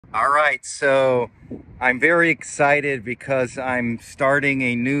All right, so I'm very excited because I'm starting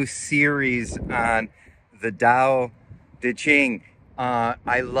a new series on the Tao Te Ching.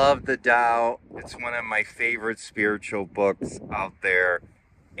 I love the Tao. It's one of my favorite spiritual books out there.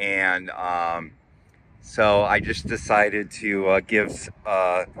 And so I just decided to give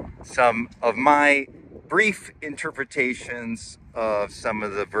some of my brief interpretations of some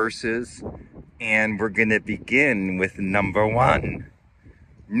of the verses. And we're going to begin with number one.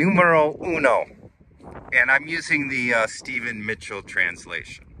 Numero uno. And I'm using the Stephen Mitchell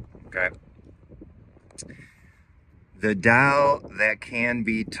translation. Okay. The Tao that can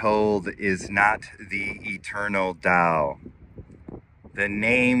be told is not the eternal Tao. The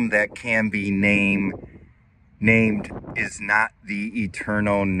name that can be named is not the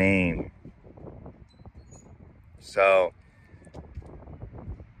eternal name. So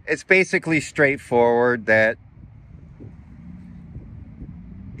it's basically straightforward that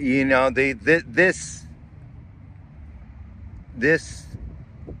this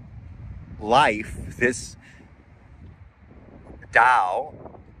life, this Tao,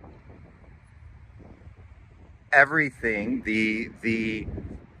 everything, the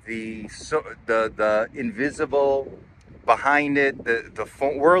invisible behind it, the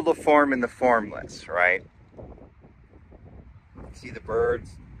world of form and the formless, right? See the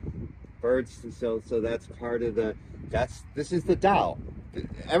birds, so that's part of this is the Tao.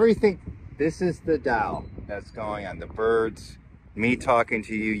 Everything, this is the Tao that's going on. The birds, me talking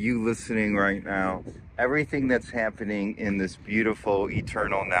to you, you listening right now, everything that's happening in this beautiful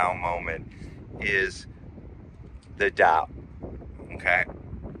eternal now moment is the Tao. Okay.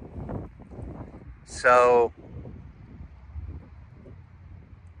 So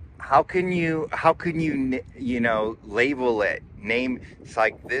how can you label it, name? It's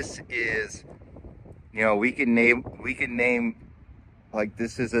like, this is, we can name, like,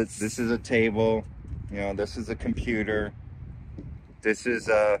 this is a table, this is a computer, this is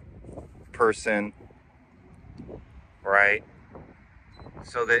a person, right?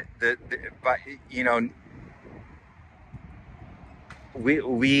 So but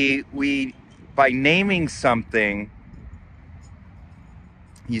we by naming something,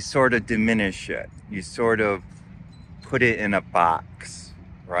 you sort of diminish it. You sort of put it in a box,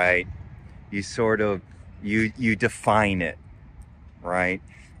 right? You sort of, you define it, right?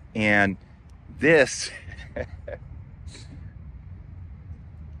 And this,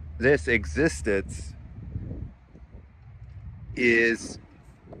 this existence is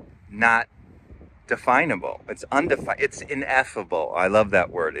not definable. It's undefined. It's ineffable. I love that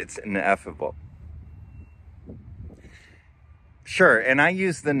word. It's ineffable. Sure, and I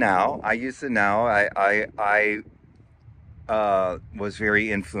use the now. I was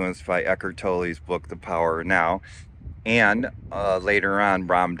very influenced by Eckhart Tolle's book, The Power of Now, and later on,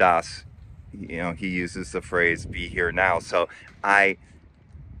 Ram Dass. He uses the phrase "be here now." So I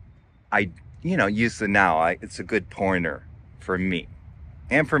use the now. It's a good pointer for me,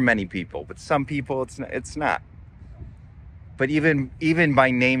 and for many people. But some people, it's not. But even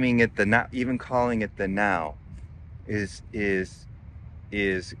by naming it the now, even calling it the now, is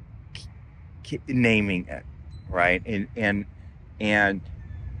naming it, right? And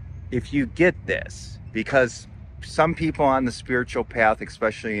if you get this, because some people on the spiritual path,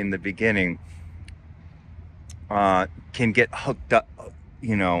 especially in the beginning, can get hooked up,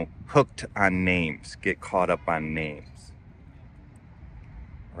 hooked on names, get caught up on names,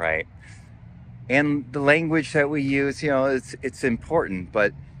 right? And the language that we use, it's important,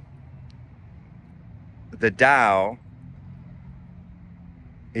 but the Tao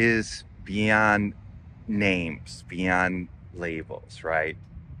is beyond names, beyond labels, right?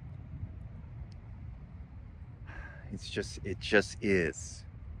 It just is,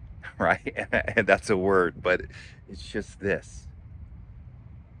 right? And that's a word, but it's just this.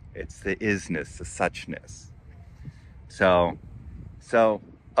 It's the isness, the suchness. So,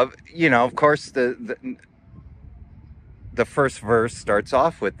 of course, the first verse starts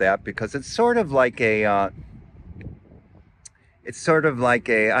off with that, because it's sort of like I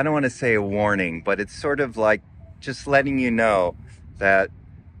don't want to say a warning, but it's sort of like just letting you know that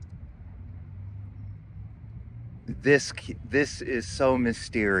this is so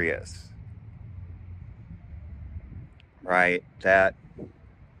mysterious, right? That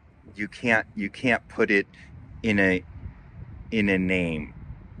you can't put it in a name,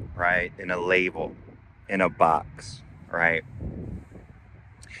 right? In a label, in a box, right?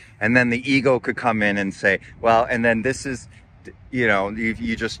 And then the ego could come in and say, well, and then this is,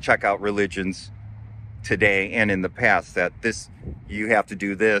 you just check out religions today and in the past, that this, you have to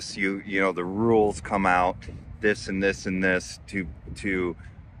do this, the rules come out, this and this and this, to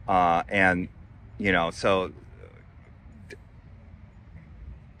And, so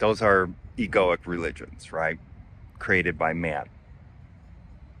those are egoic religions, right? Created by man.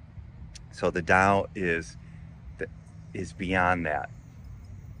 So the Tao is beyond that.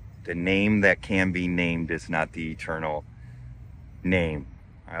 The name that can be named is not the eternal name.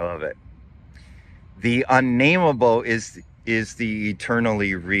 I love it. The unnameable is the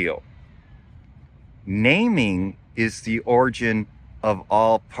eternally real. Naming is the origin of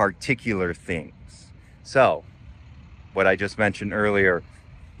all particular things. So, what I just mentioned earlier,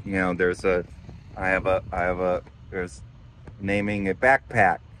 there's naming a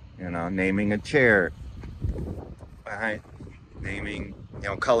backpack, naming a chair, right? Naming,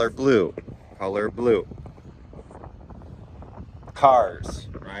 color blue, cars,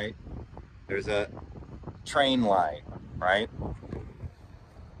 right? There's a train line, right?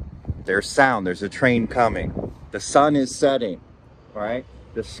 There's sound, there's a train coming. The sun is setting, right?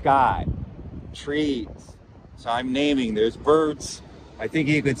 The sky, trees. So I'm naming, there's birds. I think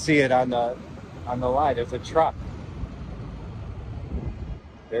you could see it on the line. There's a truck.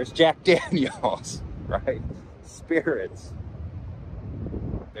 There's Jack Daniels, right? Spirits.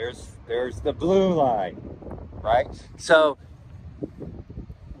 There's the blue line, right? So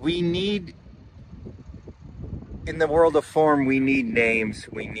we need, in the world of form, we need names.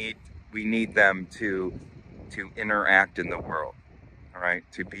 We need them to interact in the world, all right?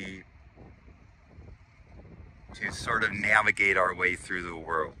 To sort of navigate our way through the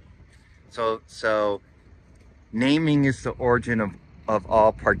world. So naming is the origin of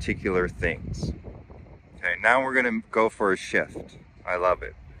all particular things. Okay, now we're gonna go for a shift. I love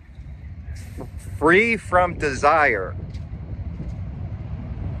it. Free from desire,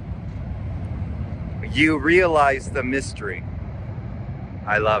 you realize the mystery.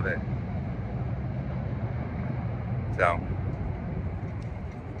 I love it. So,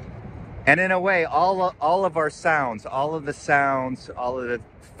 and in a way, all of our sounds, all of the sounds, all of the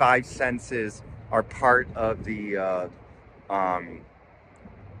five senses are part of the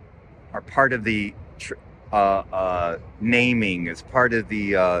naming, is part of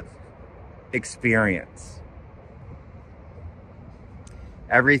the experience.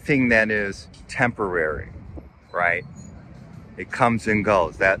 Everything that is temporary, right? It comes and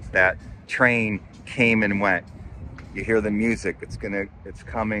goes. That train came and went. You hear the music. It's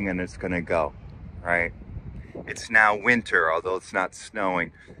coming and it's gonna go, right? It's now winter, although it's not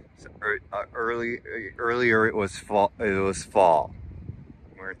snowing. Earlier it was fall.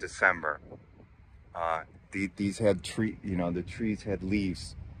 We're in December. These had the trees had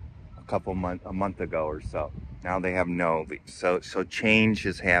leaves a month ago or so. Now they have no leaves. So change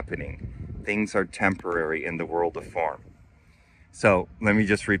is happening. Things are temporary in the world of form. So let me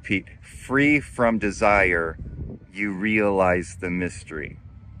just repeat. Free from desire, you realize the mystery.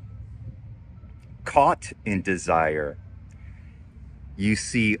 Caught in desire, you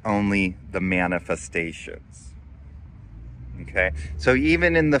see only the manifestations. Okay? So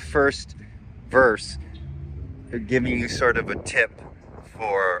even in the first verse, they're giving you sort of a tip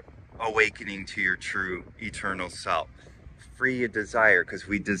for awakening to your true eternal self. Free of desire, because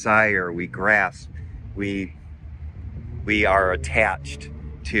we desire, we grasp, we are attached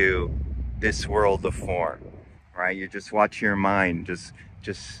to this world of form, right? You just watch your mind,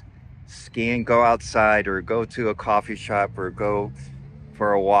 just scan, go outside or go to a coffee shop or go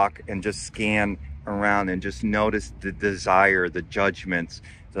for a walk and just scan around and just notice the desire, the judgments,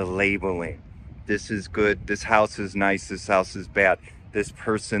 the labeling. This is good, this house is nice, this house is bad, this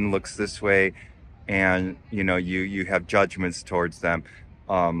person looks this way, and you have judgments towards them,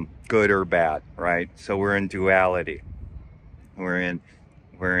 good or bad, right? So we're in duality. We're in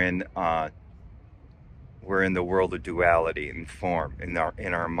the world of duality and form in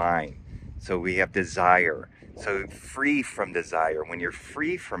our mind. So we have desire. So free from desire. When you're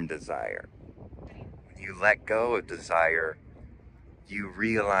free from desire, when you let go of desire, you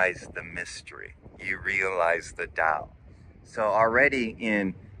realize the mystery. You realize the Tao. So already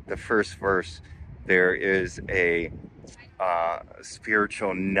in the first verse, there is a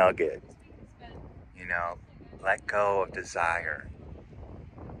spiritual nugget. Let go of desire.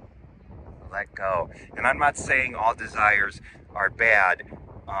 Let go. And I'm not saying all desires are bad,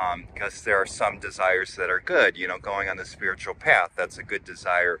 because there are some desires that are good. Going on the spiritual path, that's a good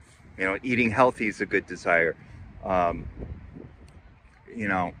desire. Eating healthy is a good desire.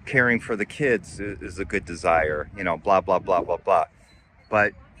 Caring for the kids is a good desire. Blah, blah, blah, blah, blah.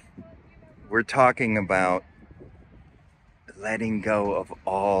 But we're talking about letting go of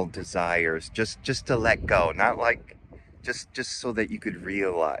all desires, just to let go, not like just so that you could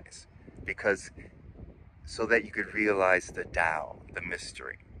realize, so that you could realize the Tao, the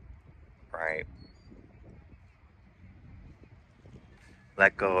mystery. right?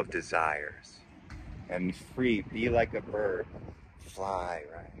 Let go of desires and free. Be like a bird. Fly,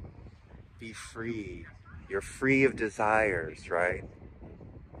 right? Be free. You're free of desires, right?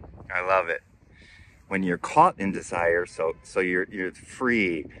 I love it. When you're caught in desire, so you're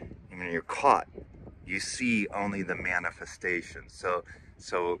free. And when you're caught, you see only the manifestation. So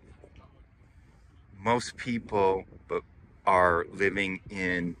most people are living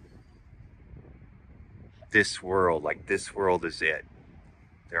in this world, like this world is it.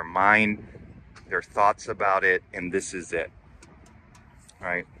 Their mind, their thoughts about it, and this is it.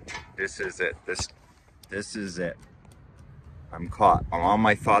 Right? This is it. This is it. I'm caught. All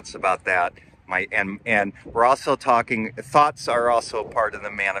my thoughts about that. And we're also talking, thoughts are also part of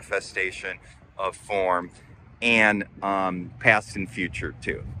the manifestation of form, and past and future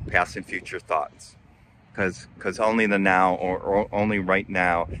too. Past and future thoughts. Because only the now, or only right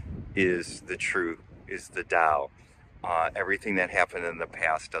now, is the true, is the Tao. Everything that happened in the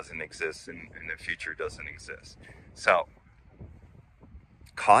past doesn't exist, and the future doesn't exist. So,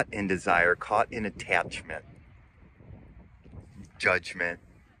 caught in desire, caught in attachment, judgment,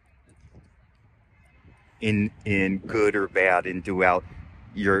 in good or bad, in duality,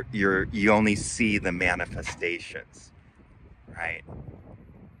 you only see the manifestations, right?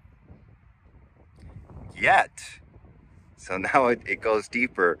 Yet, so now it goes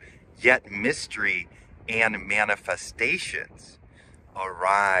deeper. Yet mystery and manifestations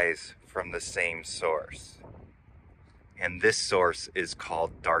arise from the same source. And this source is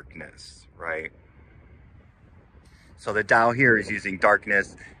called darkness, right? So the Tao here is using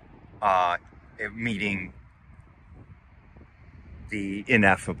darkness, meaning the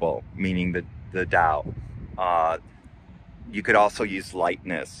ineffable, meaning the Tao. You could also use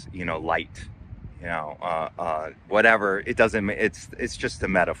lightness, light, whatever. It doesn't. It's just a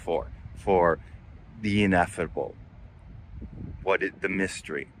metaphor for the ineffable. The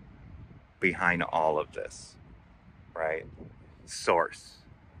mystery behind all of this, right? Source,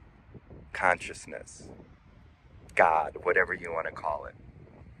 consciousness, God, whatever you want to call it.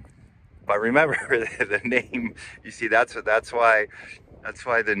 But remember the name. You see, that's why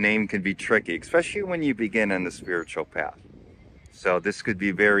the name can be tricky, especially when you begin on the spiritual path. So this could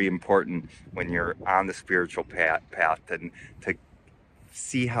be very important when you're on the spiritual path, and to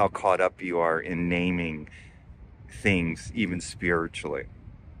see how caught up you are in naming things, even spiritually.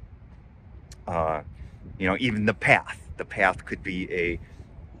 Even the path. The path could be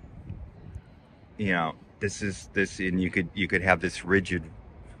this is this, and you could have this rigid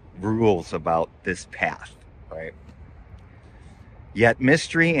rules about this path, right? Yet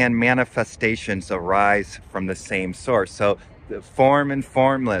mystery and manifestations arise from the same source. So the form and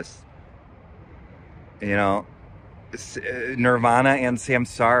formless, nirvana and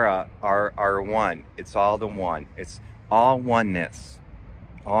samsara are one. It's all the one. It's all oneness,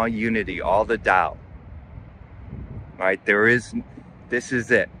 all unity, all the Tao. Right? This is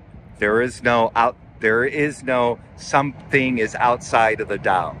it. There is no something is outside of the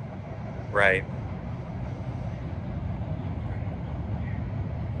Tao. Right?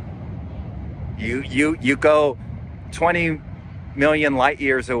 You go 20 million light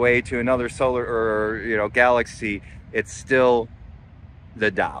years away to another solar or galaxy, it's still the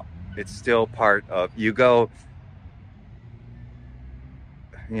Tao. It's still part of. You go,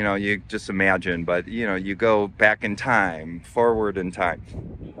 you just imagine, but you go back in time, forward in time,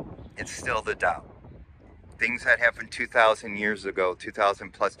 it's still the Tao. Things that happened 2,000 years ago,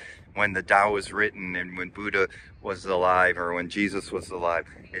 2,000 plus, when the Tao was written, and when Buddha was alive, or when Jesus was alive,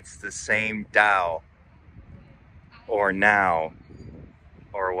 it's the same Tao, or now,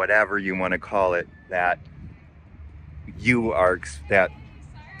 or whatever you want to call it, that that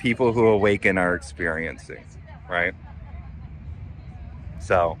people who awaken are experiencing, right?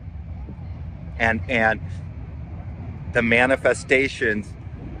 So, and the manifestations,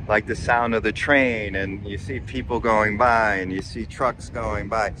 like the sound of the train, and you see people going by, and you see trucks going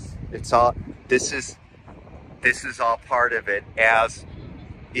by. It's all, this is all part of it, as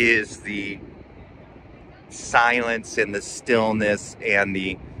is the silence and the stillness and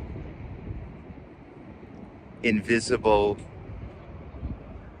the invisible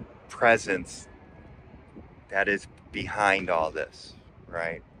presence that is behind all this,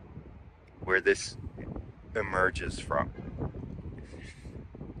 right? Where this emerges from.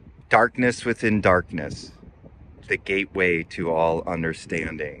 Darkness within darkness, the gateway to all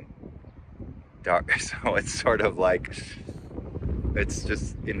understanding. So it's sort of like, it's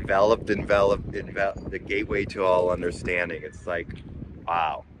just enveloped, the gateway to all understanding. It's like,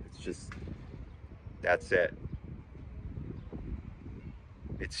 wow, it's just, that's it.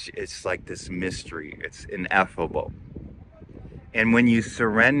 It's like this mystery. It's ineffable. And when you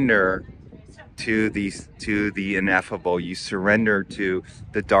surrender to the ineffable, you surrender to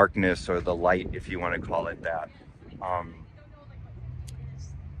the darkness or the light, if you want to call it that. Um,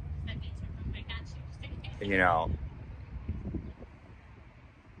 you know,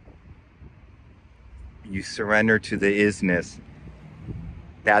 you surrender to the isness.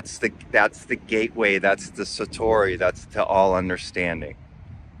 That's the gateway. That's the satori. That's to all understanding.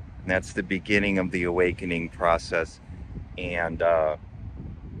 And that's the beginning of the awakening process. And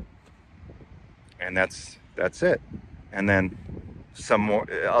and that's it. And then some more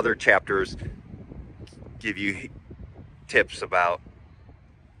other chapters give you tips about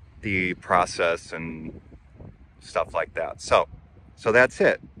the process and stuff like that. So that's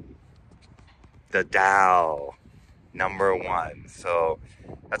it. The Tao, number one. So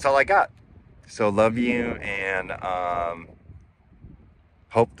that's all I got. So love you, and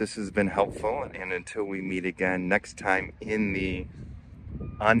hope this has been helpful. And until we meet again next time in the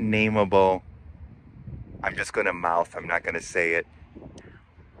unnameable, I'm just going to mouth, I'm not going to say it.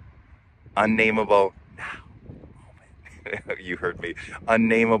 Unnameable. You heard me.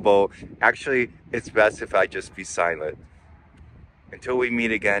 Unnameable. Actually, it's best if I just be silent. Until we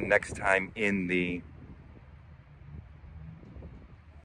meet again next time in the